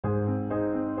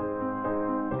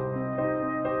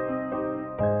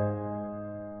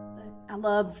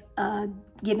love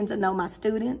getting to know my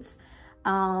students.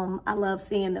 I love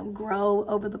seeing them grow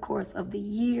over the course of the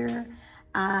year.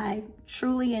 I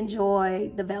truly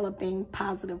enjoy developing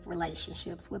positive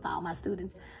relationships with all my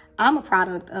students. I'm a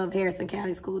product of Harrison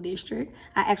County School District.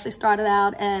 I actually started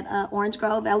out at Orange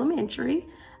Grove Elementary.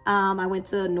 I went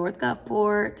to North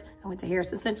Gulfport, I went to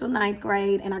Harrison Central 9th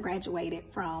grade, and I graduated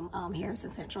from Harrison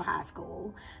Central High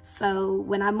School. So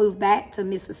when I moved back to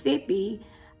Mississippi,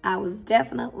 I was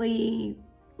definitely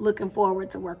looking forward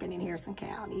to working in Harrison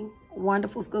County.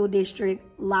 Wonderful school district,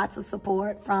 lots of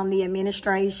support from the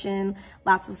administration,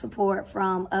 lots of support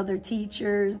from other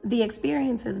teachers. The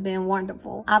experience has been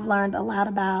wonderful. I've learned a lot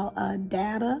about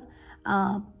data,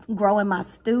 growing my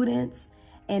students,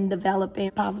 and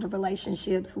developing positive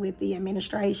relationships with the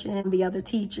administration, the other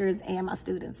teachers, and my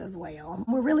students as well.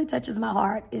 What really touches my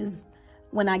heart is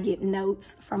when I get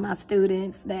notes from my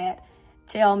students that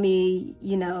tell me,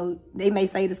 you know, they may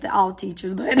say this to all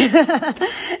teachers, but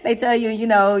they tell you, you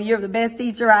know, you're the best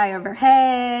teacher I ever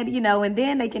had, you know, and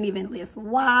then they can even list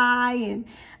why. And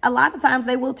a lot of times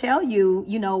they will tell you,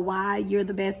 you know, why you're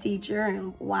the best teacher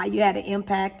and why you had an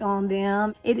impact on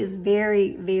them. It is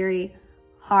very, very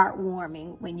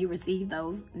heartwarming when you receive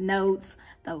those notes,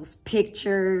 those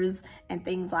pictures, and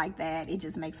things like that. It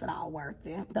just makes it all worth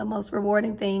it. The most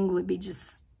rewarding thing would be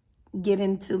just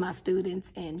getting to my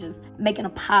students and just making a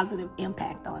positive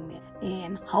impact on them,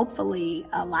 and hopefully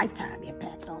a lifetime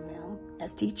impact on them.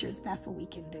 As teachers, that's what we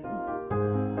can do.